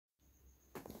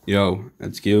Yo,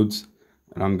 it's Guilds,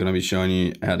 and I'm going to be showing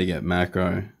you how to get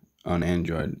macro on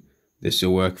Android. This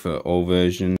will work for all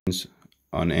versions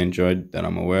on Android that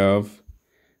I'm aware of,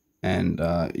 and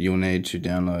you'll need to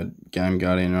download Game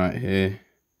Guardian right here,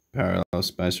 Parallel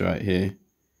Space right here,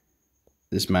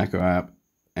 this macro app,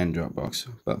 and Dropbox.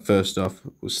 But first off,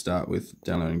 we'll start with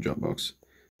downloading Dropbox.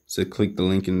 So click the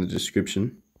link in the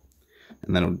description,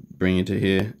 and that'll bring you to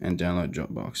here and download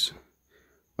Dropbox.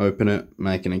 Open it,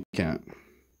 make an account.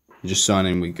 Just sign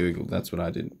in with Google. That's what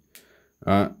I did.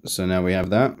 Alright, so now we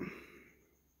have that.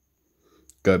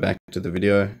 Go back to the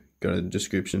video, go to the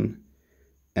description,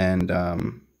 and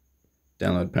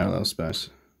download Parallel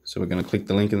Space. So we're going to click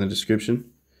the link in the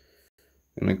description.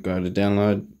 I'm going to go to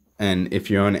download, and if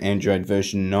you're on Android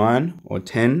version 9 or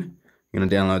 10, you're going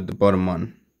to download the bottom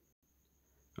one.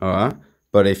 Alright,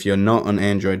 but if you're not on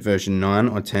Android version 9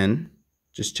 or 10,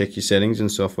 just check your settings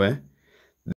and software.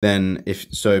 Then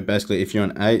basically if you're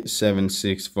on 8, 7,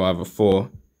 6, 5 or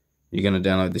 4, you're going to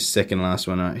download this second last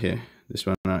one right here, this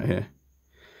one right here.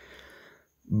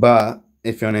 But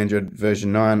if you're on Android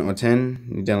version 9 or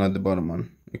 10, you download the bottom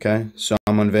one. Okay, so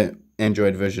I'm on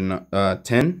Android version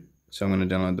 10, so I'm going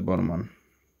to download the bottom one.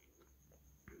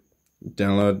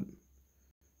 Download.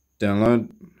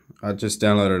 I just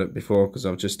downloaded it before because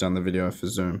I've just done the video for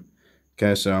Zoom.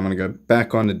 Okay, so I'm going to go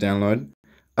back on to download.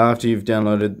 After you've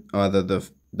downloaded either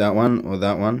that one or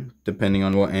that one, depending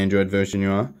on what Android version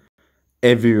you are,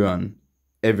 everyone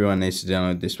needs to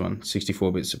download this one,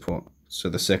 64-bit support. So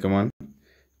the second one,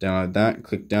 download that,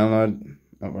 click download.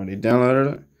 I've already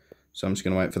downloaded it, so I'm just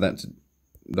going to wait for that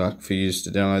for you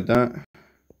to download that.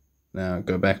 Now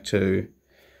go back to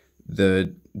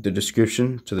the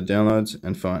description, to the downloads,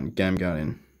 and find Game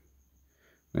Guardian.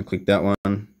 And click that one.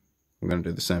 We're going to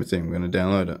do the same thing. We're going to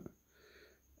download it.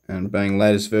 And bang,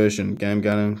 latest version, Game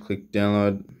Guardian, click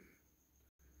download.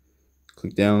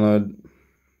 Click download.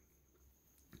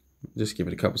 Just give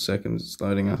it a couple seconds, it's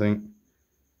loading, I think.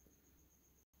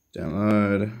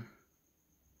 Download.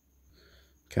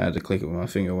 Okay, I had to click it with my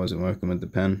finger, wasn't working with the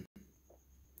pen.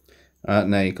 Alright,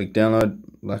 now you click download.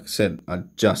 Like I said, I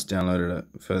just downloaded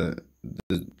it for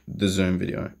the Zoom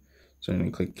video. So I'm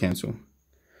going to click cancel.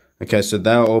 Okay, so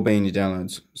they'll all be in your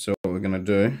downloads. So what we're going to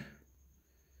do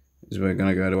is we're going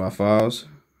to go to our files,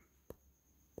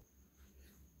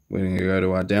 we're going to go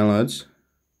to our downloads,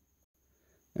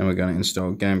 and we're going to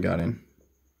install Game Guardian.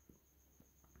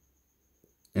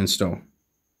 Install.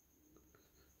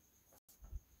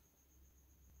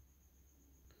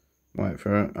 Wait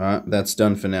for it. Alright, that's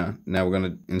done for now. Now we're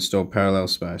going to install Parallel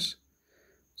Space.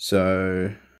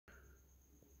 So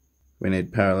we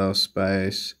need Parallel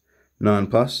Space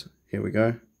 9+. Here we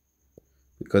go.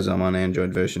 Because I'm on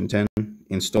Android version 10.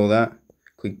 Install that,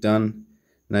 click done.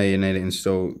 Now you need to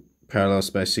install Parallel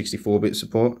Space 64-bit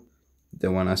support,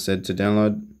 the one I said to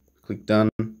download. Click done.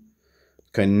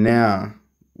 Okay, now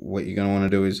what you're going to want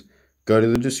to do is go to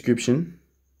the description.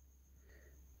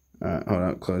 Alright, hold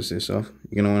on, close this off.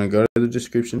 You're going to want to go to the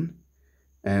description,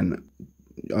 and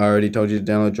I already told you to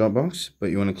download Dropbox, but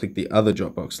you want to click the other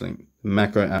Dropbox link,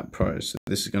 Macro App Pro. So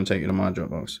this is going to take you to my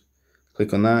Dropbox.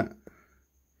 Click on that.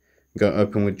 Go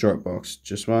open with Dropbox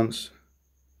just once,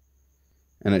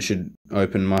 and it should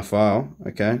open my file.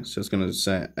 Okay, so it's going to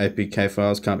say APK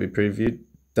files can't be previewed.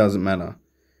 Doesn't matter,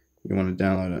 you want to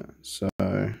download it. So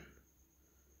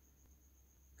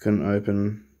couldn't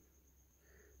open.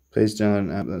 Please download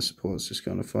an app that supports this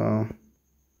kind of file.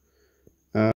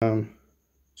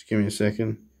 Just give me a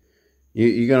second.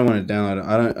 You're going to want to download it.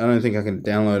 I don't think I can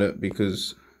download it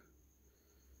because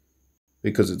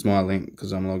it's my link,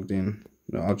 because I'm logged in.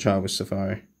 I'll try with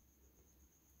Safari.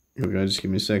 Here we go, just give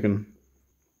me a second.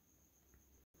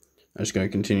 I'm just going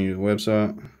to continue the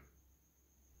website.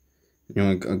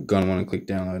 You're going to want to click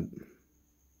download.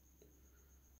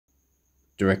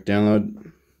 Direct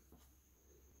download.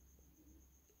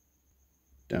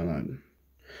 Download.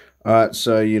 Alright,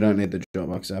 so you don't need the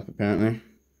Dropbox app apparently.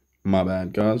 My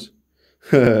bad, guys.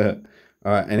 Alright,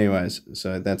 anyways,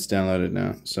 so that's downloaded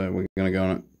now. So we're going to go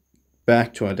on it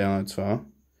back to our downloads file.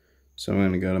 So I'm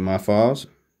going to go to my files.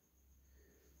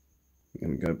 I'm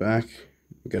going to go back,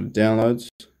 go to downloads.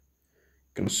 I'm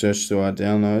going to search through our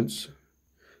downloads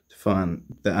to find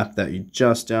the app that you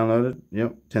just downloaded.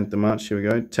 Yep, 10th of March, here we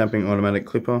go. Tapping automatic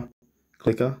clicker.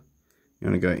 You're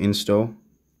going to go install.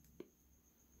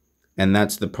 And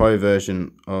that's the pro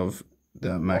version of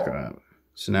the macro app.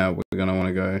 So now we're going to want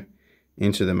to go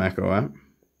into the macro app.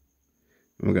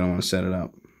 And we're going to want to set it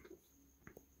up.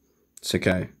 It's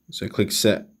okay. So click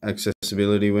set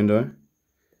accessibility window.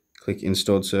 Click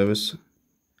installed service.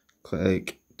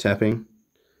 Click tapping.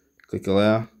 Click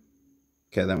allow.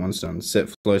 Okay, that one's done.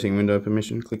 Set floating window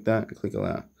permission. Click that. Click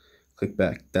allow. Click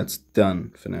back. That's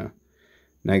done for now.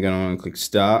 Now you're going to want to click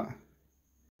start.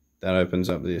 That opens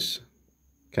up this.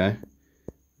 Okay.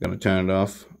 I'm going to turn it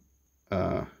off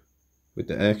with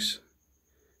the X.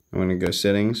 I'm going to go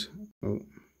settings. Oh.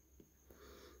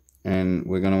 And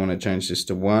we're going to want to change this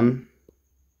to 1,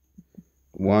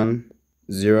 1,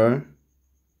 0.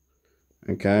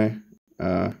 Okay.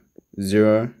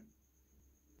 0.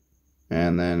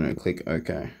 And then click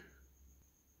OK.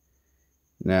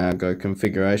 Now go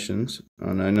configurations.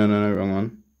 Oh no, wrong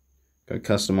one. Go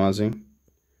customizing.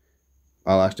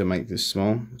 I like to make this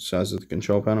small, size of the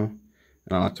control panel.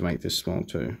 And I like to make this small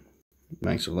too. It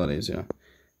makes it a lot easier.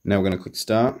 Now we're going to click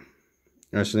start.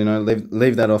 Actually, no,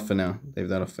 leave that off for now. Leave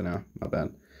that off for now. My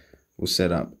bad. We'll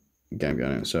set up Game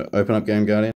Guardian. So open up Game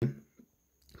Guardian.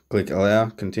 Click allow,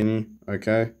 continue,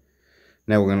 OK.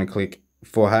 Now we're going to click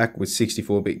for hack with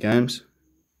 64-bit games.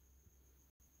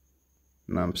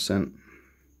 9%.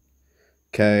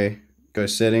 Okay, go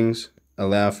settings,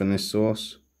 allow from this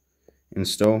source,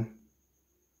 install.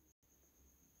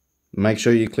 Make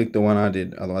sure you click the one I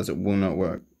did, otherwise it will not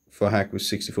work. For hack with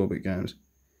 64-bit games.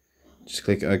 Just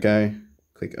click OK,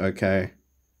 click OK,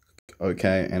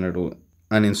 OK, and it'll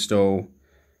uninstall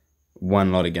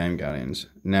one lot of Game Guardians.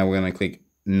 Now we're going to click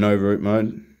no root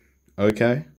mode,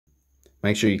 OK.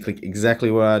 Make sure you click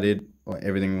exactly what I did or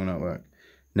everything will not work.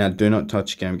 Now do not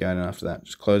touch Game Guardian after that.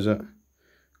 Just close it,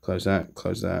 close that,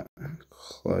 close that,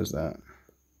 close that,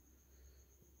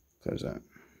 close that.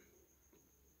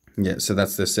 Yeah, so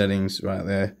that's the settings right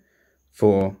there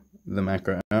for the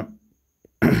macro app.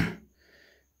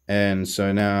 And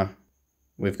so now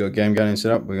we've got Game Guardian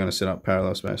set up. We're going to set up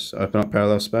parallel space. So open up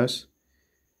parallel space,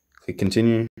 click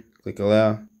continue, click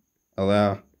allow,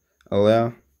 allow,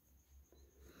 allow.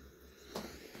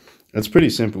 It's pretty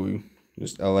simple.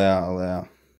 Just allow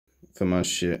for most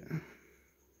shit.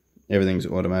 Everything's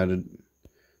automated.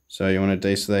 So you want to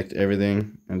deselect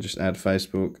everything and just add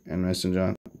Facebook and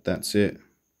Messenger. That's it.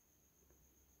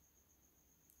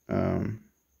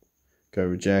 Go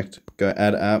reject. Go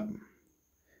add app.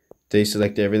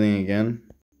 Deselect everything again.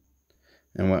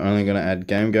 And we're only going to add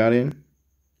Game Guardian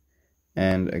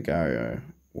and Agario,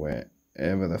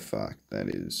 wherever the fuck that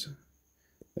is.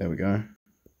 There we go.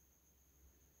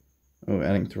 Oh,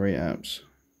 adding 3 apps.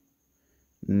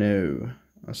 No,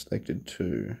 I selected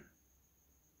 2.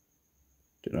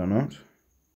 Did I not?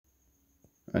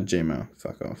 Gmail,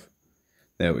 fuck off.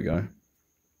 There we go.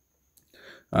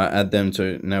 Add them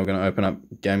to, now we're going to open up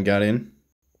Game Guardian.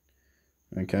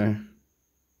 Okay.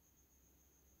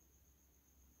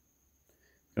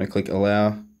 Going to click allow.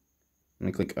 I'm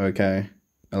going to click OK.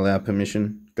 Allow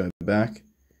permission. Go back.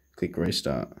 Click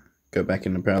restart. Go back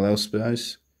into parallel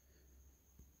space.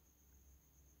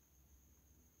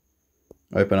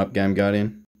 Open up Game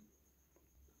Guardian.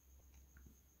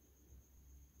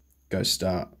 Go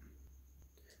start.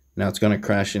 Now it's going to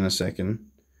crash in a second.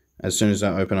 As soon as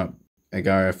I open up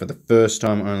Agario for the first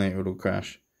time only, it will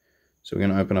crash. So we're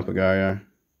going to open up Agario.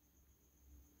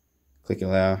 Click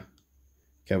allow.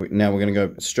 Okay, now we're going to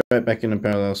go straight back into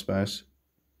parallel space.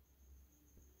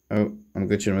 Oh, I'm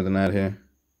glitching with an ad here.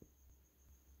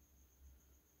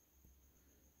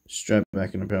 Straight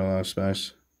back into parallel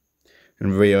space.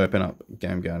 And reopen up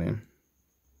Game Guardian.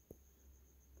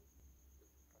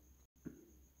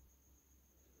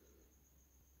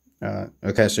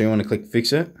 Okay, so you want to click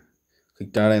fix it,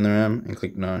 click data in the RAM, and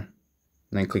click no. And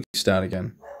then click start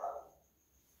again.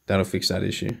 That'll fix that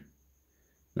issue.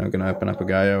 Now we're going to open up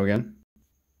Agario again.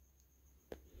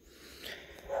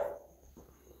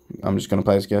 I'm just going to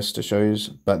place guess to show you,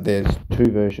 but there's 2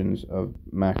 versions of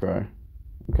macro.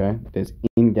 Okay, there's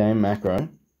in-game macro,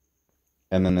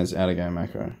 and then there's out-of-game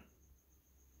macro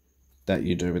that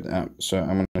you do with the app. So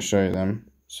I'm going to show you them.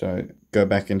 So go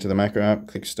back into the macro app,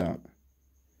 click start.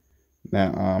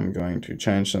 Now I'm going to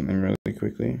change something really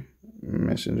quickly.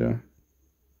 Messenger.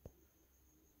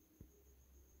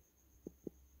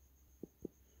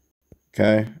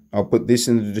 Okay, I'll put this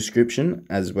in the description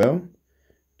as well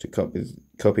to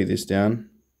copy this down.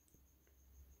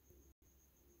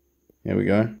 Here we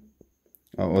go.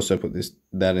 I'll also put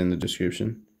that in the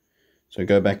description. So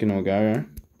go back in Agario.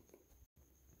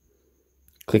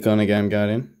 Click on a Game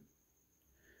Guardian.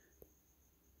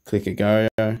 Click Agario,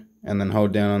 and then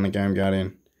hold down on the Game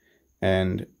Guardian,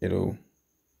 and it'll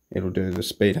do the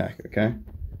speed hack. Okay.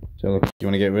 So look, you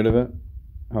want to get rid of it?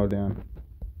 Hold down.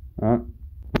 Alright,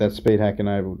 that's speed hack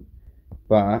enabled.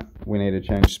 But we need to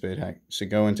change speed hack. So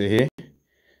go into here,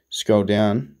 scroll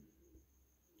down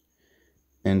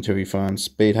until we find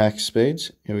speed hack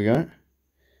speeds. Here we go.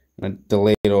 And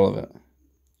delete all of it.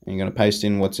 And you're going to paste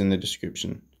in what's in the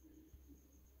description.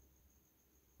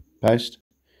 paste.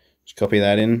 Just copy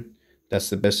that in. That's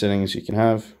the best settings you can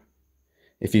have.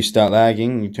 If you start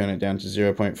lagging, you turn it down to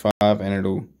 0.5 and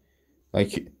it'll,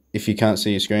 like, if you can't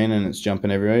see your screen and it's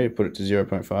jumping everywhere, you put it to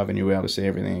 0.5 and you'll be able to see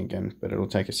everything again, but it'll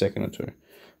take a second or two.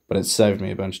 But it's saved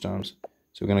me a bunch of times.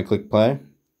 So we're going to click play.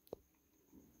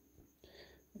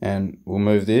 And we'll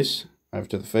move this over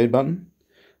to the feed button.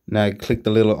 Now click the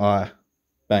little eye.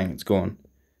 Bang, it's gone.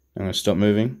 I'm going to stop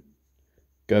moving.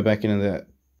 Go back into the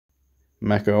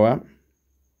macro app.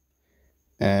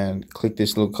 And click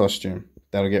this little costume.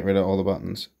 That'll get rid of all the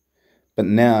buttons. But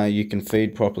now you can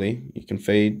feed properly. You can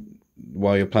feed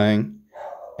while you're playing.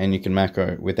 And you can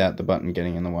macro without the button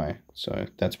getting in the way. So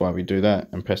that's why we do that.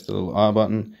 And press the little R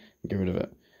button and get rid of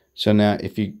it. So now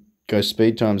if you go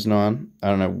speed times 9, I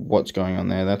don't know what's going on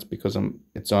there. That's because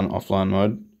it's on offline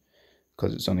mode.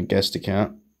 Because it's on a guest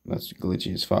account. That's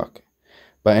glitchy as fuck.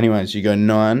 But anyways, you go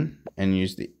 9 and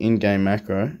use the in-game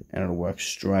macro. And it'll work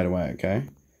straight away, okay?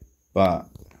 But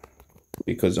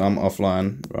because I'm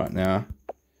offline right now,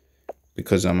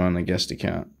 because I'm on a guest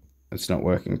account, it's not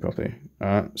working properly.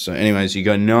 Alright, so anyways, you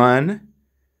go 9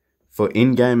 for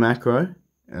in-game macro,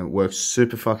 and it works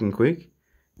super fucking quick.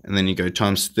 And then you go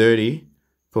times 30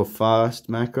 for fast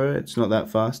macro, it's not that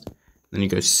fast. Then you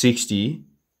go 60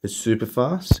 for super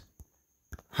fast,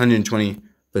 120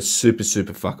 for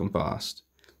super fucking fast.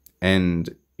 And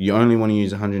you only want to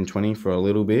use 120 for a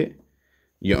little bit.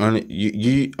 You only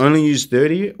use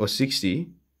 30 or 60,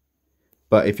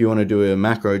 but if you want to do a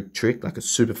macro trick, like a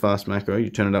super fast macro, you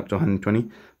turn it up to 120,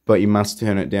 but you must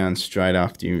turn it down straight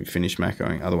after you finish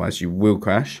macroing, otherwise you will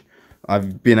crash.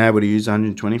 I've been able to use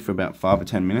 120 for about 5 or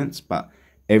 10 minutes, but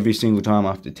every single time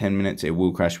after 10 minutes, it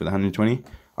will crash with 120.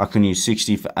 I can use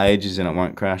 60 for ages and it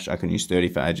won't crash. I can use 30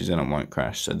 for ages and it won't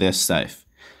crash, so they're safe.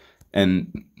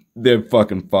 And they're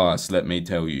fucking fast, let me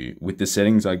tell you. With the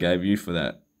settings I gave you for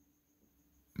that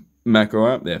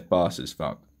macro app, they're fast as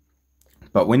fuck.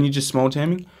 But when you're just small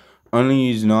teaming, only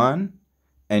use 9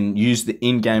 and use the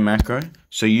in-game macro.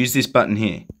 So use this button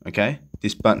here, okay?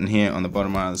 This button here on the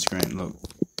bottom right of the screen, look.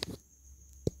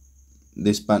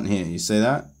 This button here, you see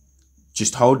that?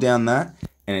 Just hold down that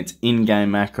and it's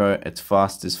in-game macro. It's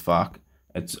fast as fuck.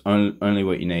 It's only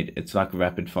what you need. It's like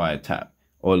rapid fire tap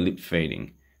or lip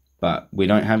feeding. But we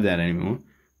don't have that anymore.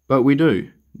 But we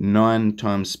do. 9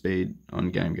 times speed on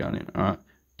Game Guardian, alright?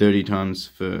 30 times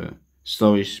for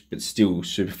slowish, but still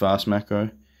super fast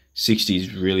macro. 60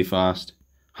 is really fast.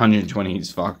 120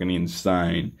 is fucking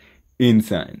insane.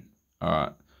 Insane.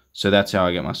 Alright, so that's how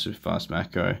I get my super fast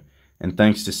macro. And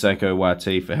thanks to Seiko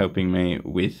YT for helping me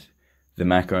with the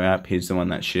macro app. He's the one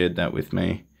that shared that with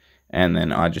me. And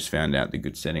then I just found out the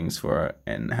good settings for it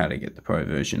and how to get the pro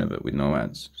version of it with no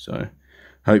ads. So,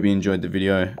 hope you enjoyed the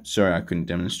video. Sorry I couldn't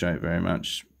demonstrate very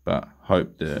much, but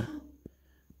hope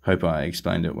I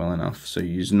explained it well enough. So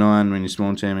use 9 when you're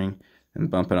small teaming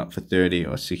and bump it up for 30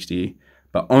 or 60,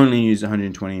 but only use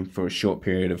 120 for a short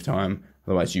period of time,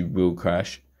 otherwise you will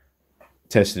crash.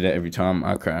 Tested it every time,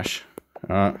 I crash.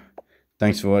 Alright,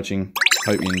 thanks for watching,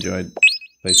 hope you enjoyed,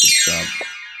 please subscribe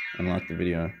and like the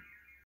video.